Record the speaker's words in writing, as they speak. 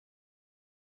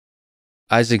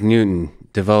Isaac Newton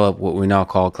developed what we now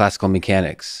call classical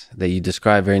mechanics that you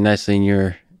describe very nicely in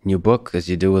your book, as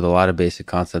you do with a lot of basic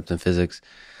concepts in physics.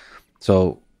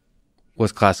 So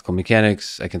what's classical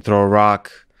mechanics? I can throw a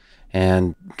rock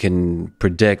and can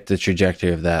predict the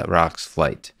trajectory of that rock's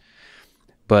flight.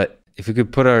 But if we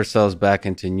could put ourselves back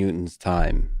into Newton's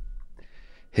time,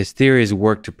 his theories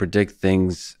work to predict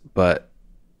things, but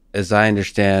as I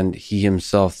understand, he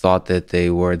himself thought that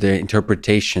their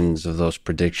interpretations of those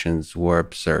predictions were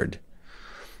absurd.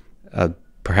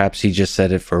 Perhaps he just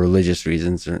said it for religious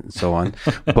reasons and so on.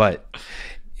 But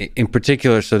in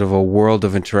particular, sort of a world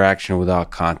of interaction without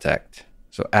contact.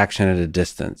 So action at a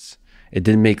distance. It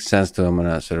didn't make sense to him on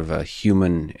a sort of a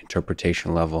human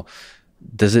interpretation level.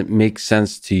 Does it make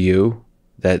sense to you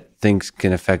that things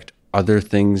can affect other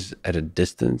things at a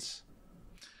distance?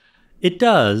 It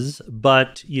does,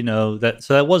 but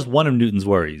that was one of Newton's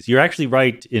worries. You're actually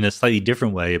right in a slightly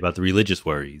different way about the religious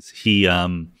worries. He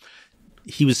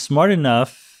was smart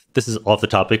enough. This is off the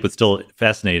topic, but still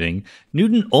fascinating.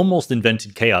 Newton almost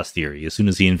invented chaos theory as soon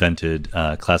as he invented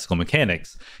classical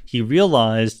mechanics. He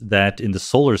realized that in the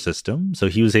solar system, so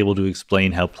he was able to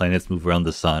explain how planets move around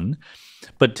the sun,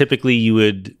 but typically you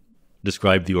would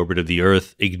describe the orbit of the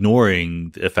Earth,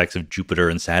 ignoring the effects of Jupiter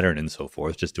and Saturn and so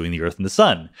forth, just doing the Earth and the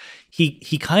Sun.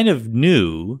 He kind of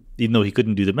knew, even though he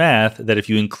couldn't do the math, that if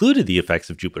you included the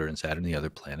effects of Jupiter and Saturn and the other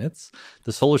planets,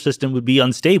 the solar system would be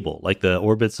unstable, like the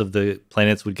orbits of the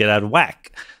planets would get out of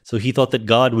whack. So he thought that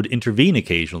God would intervene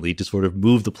occasionally to sort of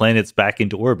move the planets back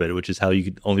into orbit, which is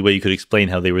only way you could explain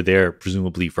how they were there,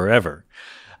 presumably forever.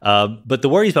 But the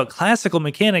worries about classical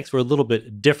mechanics were a little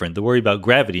bit different. The worry about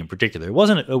gravity in particular. It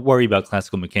wasn't a worry about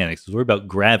classical mechanics. It was a worry about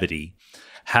gravity.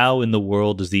 How in the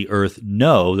world does the Earth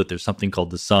know that there's something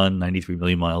called the sun 93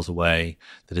 million miles away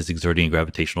that is exerting a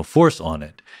gravitational force on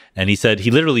it? And he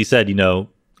literally said,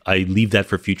 I leave that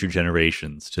for future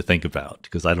generations to think about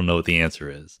because I don't know what the answer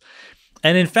is.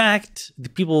 And in fact, the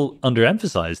people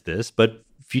underemphasize this, but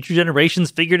future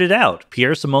generations figured it out.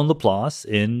 Pierre-Simon Laplace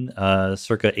in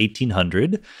circa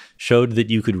 1800 showed that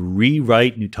you could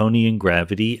rewrite Newtonian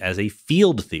gravity as a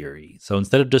field theory. So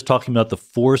instead of just talking about the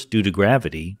force due to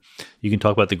gravity, you can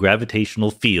talk about the gravitational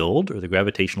field or the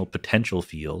gravitational potential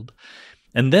field.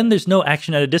 And then there's no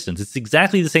action at a distance. It's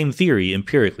exactly the same theory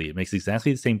empirically. It makes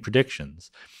exactly the same predictions.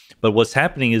 But what's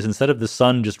happening is instead of the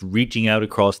sun just reaching out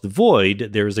across the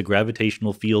void, there is a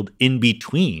gravitational field in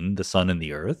between the sun and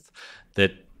the Earth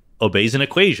that obeys an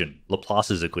equation,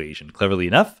 Laplace's equation, cleverly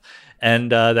enough,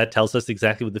 and that tells us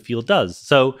exactly what the field does.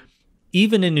 So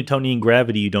even in Newtonian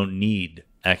gravity, you don't need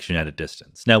action at a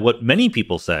distance. Now, what many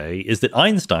people say is that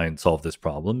Einstein solved this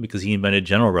problem because he invented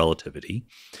general relativity.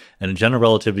 And in general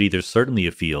relativity, there's certainly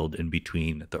a field in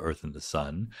between the Earth and the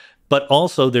sun, but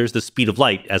also there's the speed of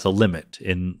light as a limit.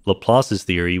 In Laplace's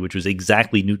theory, which was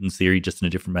exactly Newton's theory, just in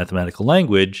a different mathematical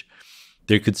language,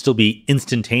 there could still be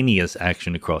instantaneous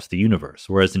action across the universe.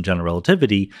 Whereas in general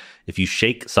relativity, if you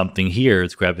shake something here,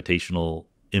 its gravitational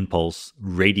impulse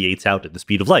radiates out at the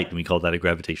speed of light, and we call that a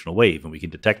gravitational wave, and we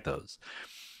can detect those.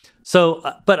 So,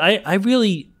 but I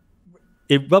really,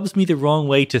 it rubs me the wrong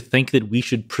way to think that we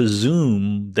should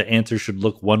presume the answer should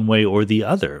look one way or the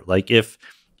other. Like if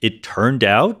it turned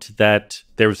out that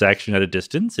there was action at a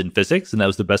distance in physics, and that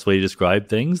was the best way to describe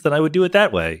things, then I would do it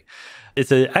that way.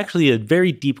 It's actually a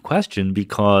very deep question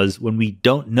because when we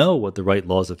don't know what the right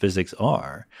laws of physics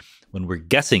are, when we're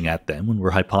guessing at them, when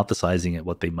we're hypothesizing at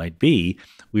what they might be,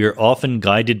 we are often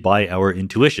guided by our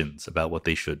intuitions about what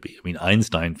they should be. I mean,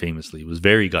 Einstein famously was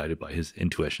very guided by his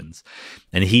intuitions,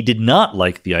 and he did not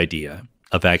like the idea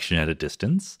of action at a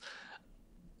distance.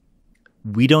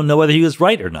 We don't know whether he was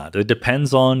right or not. It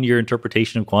depends on your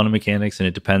interpretation of quantum mechanics, and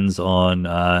it depends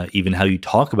on even how you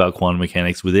talk about quantum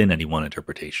mechanics within any one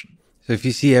interpretation. So if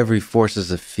you see every force as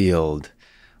a field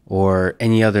or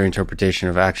any other interpretation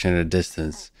of action at a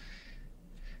distance,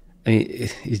 I mean,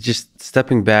 it's just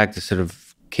stepping back to sort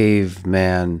of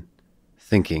caveman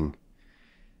thinking.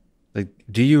 Like,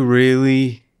 can you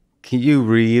really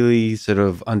sort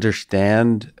of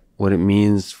understand what it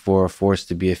means for a force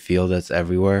to be a field that's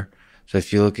everywhere? So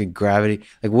if you look at gravity,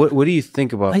 like what do you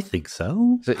think about? I think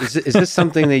so. So is this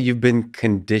something that you've been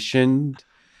conditioned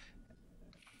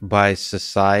by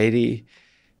society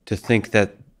to think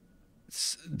that,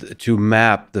 to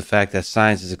map the fact that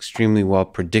science is extremely well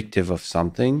predictive of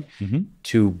something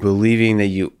to believing that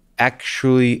you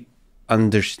actually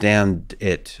understand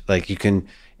it, like you can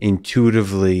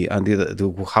intuitively,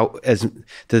 to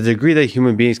the degree that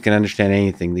human beings can understand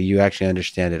anything, that you actually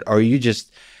understand it? Or are you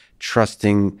just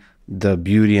trusting the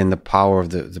beauty and the power of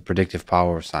the predictive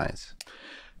power of science?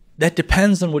 That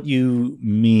depends on what you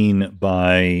mean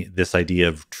by this idea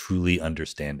of truly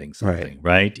understanding something,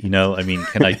 right? I mean,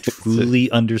 can I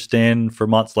truly understand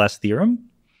Fermat's last theorem?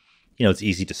 It's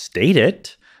easy to state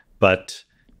it, but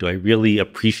do I really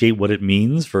appreciate what it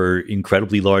means for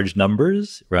incredibly large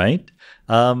numbers, right?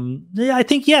 Yeah, I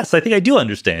think yes. I think I do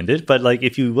understand it. But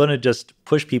if you want to just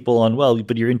push people on, well,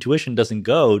 but your intuition doesn't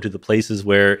go to the places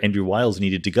where Andrew Wiles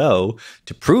needed to go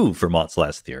to prove Fermat's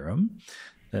last theorem,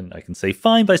 then I can say,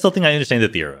 fine, but I still think I understand the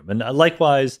theorem. And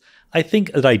likewise, I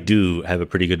think that I do have a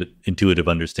pretty good intuitive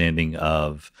understanding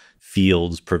of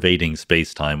fields pervading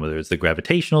space-time, whether it's the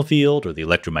gravitational field or the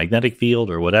electromagnetic field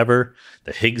or whatever,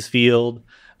 the Higgs field.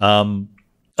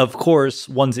 Of course,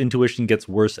 one's intuition gets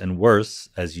worse and worse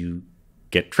as you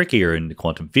get trickier into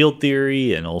quantum field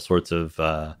theory and all sorts of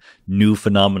new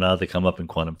phenomena that come up in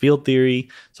quantum field theory.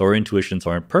 So our intuitions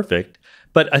aren't perfect.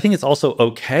 But I think it's also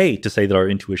okay to say that our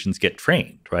intuitions get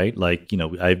trained, right?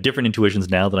 I have different intuitions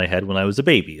now than I had when I was a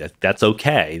baby. That's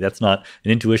okay. That's not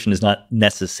an intuition is not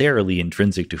necessarily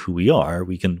intrinsic to who we are.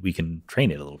 We can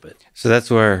train it a little bit. So that's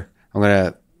where I'm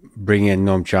going to bring in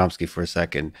Noam Chomsky for a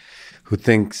second, who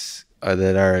thinks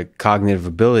that our cognitive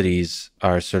abilities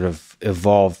are sort of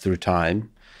evolved through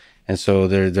time, and so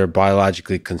they're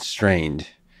biologically constrained.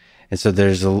 And so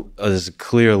there's a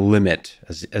clear limit,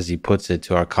 as he puts it,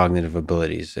 to our cognitive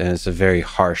abilities. And it's a very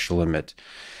harsh limit.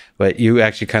 But you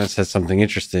actually kind of said something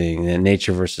interesting, the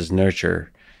nature versus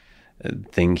nurture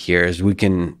thing here is we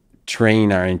can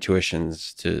train our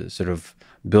intuitions to sort of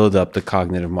build up the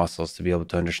cognitive muscles to be able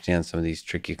to understand some of these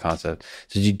tricky concepts.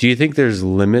 So do you think there's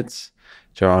limits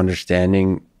to our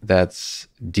understanding that's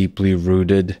deeply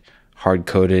rooted,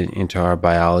 hard-coded into our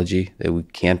biology that we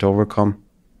can't overcome?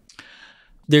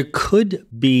 There could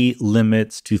be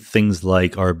limits to things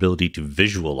like our ability to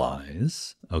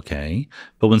visualize, okay?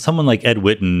 But when someone like Ed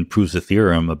Witten proves a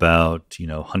theorem about,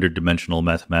 100-dimensional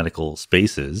mathematical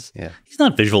spaces, he's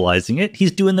not visualizing it,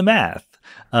 he's doing the math.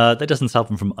 That doesn't stop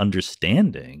him from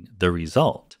understanding the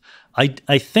result.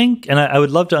 I think, and I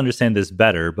would love to understand this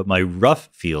better, but my rough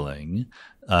feeling,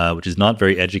 which is not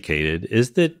very educated,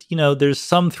 is that, there's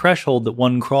some threshold that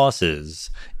one crosses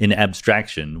in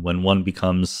abstraction when one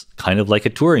becomes kind of like a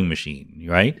Turing machine,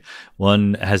 right?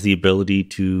 One has the ability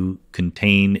to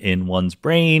contain in one's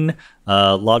brain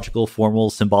logical, formal,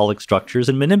 symbolic structures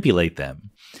and manipulate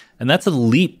them. And that's a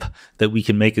leap that we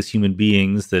can make as human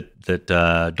beings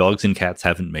that dogs and cats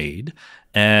haven't made.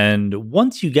 And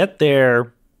once you get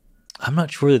there, I'm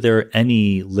not sure that there are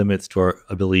any limits to our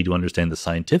ability to understand the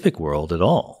scientific world at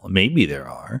all. Maybe there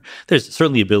are. There's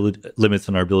certainly limits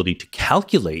on our ability to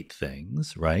calculate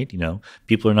things, right?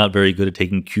 People are not very good at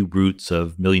taking cube roots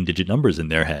of million-digit numbers in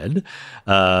their head.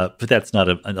 But that's not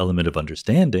a limit of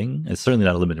understanding. It's certainly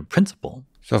not a limit in principle.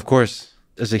 So, of course,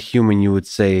 as a human, you would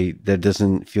say there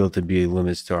doesn't feel to be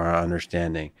limits to our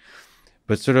understanding.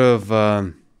 But sort of,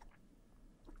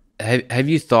 have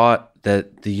you thought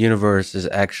that the universe is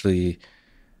actually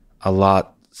a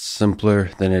lot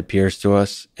simpler than it appears to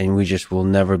us, and we just will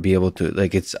never be able to,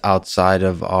 it's outside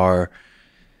of our...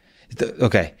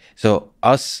 Okay, so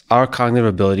our cognitive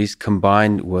abilities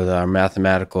combined with our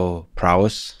mathematical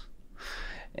prowess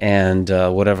and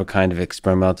whatever kind of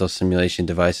experimental simulation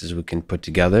devices we can put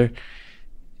together,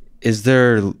 is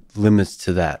there limits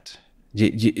to that?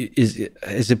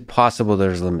 Is it possible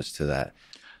there's limits to that?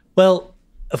 Well,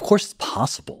 of course it's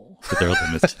possible that there are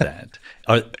limits to that.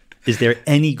 Is there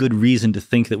any good reason to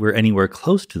think that we're anywhere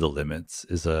close to the limits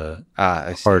is a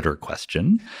harder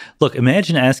question. Look,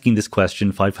 imagine asking this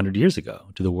question 500 years ago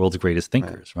to the world's greatest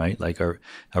thinkers, right? Are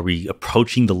we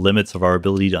approaching the limits of our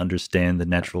ability to understand the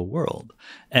natural world?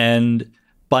 And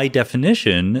by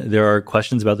definition, there are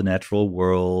questions about the natural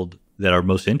world that are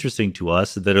most interesting to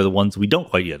us that are the ones we don't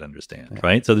quite yet understand,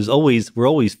 right? So we're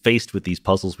always faced with these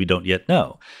puzzles we don't yet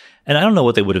know. And I don't know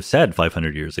what they would have said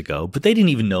 500 years ago, but they didn't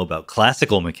even know about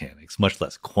classical mechanics, much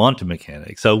less quantum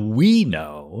mechanics. So we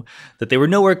know that they were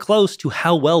nowhere close to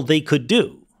how well they could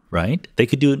do, right? They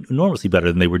could do enormously better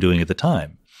than they were doing at the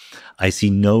time. I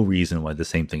see no reason why the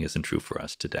same thing isn't true for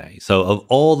us today. So of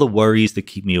all the worries that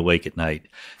keep me awake at night,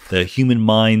 the human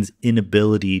mind's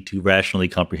inability to rationally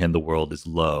comprehend the world is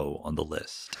low on the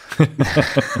list.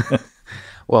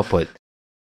 Well put.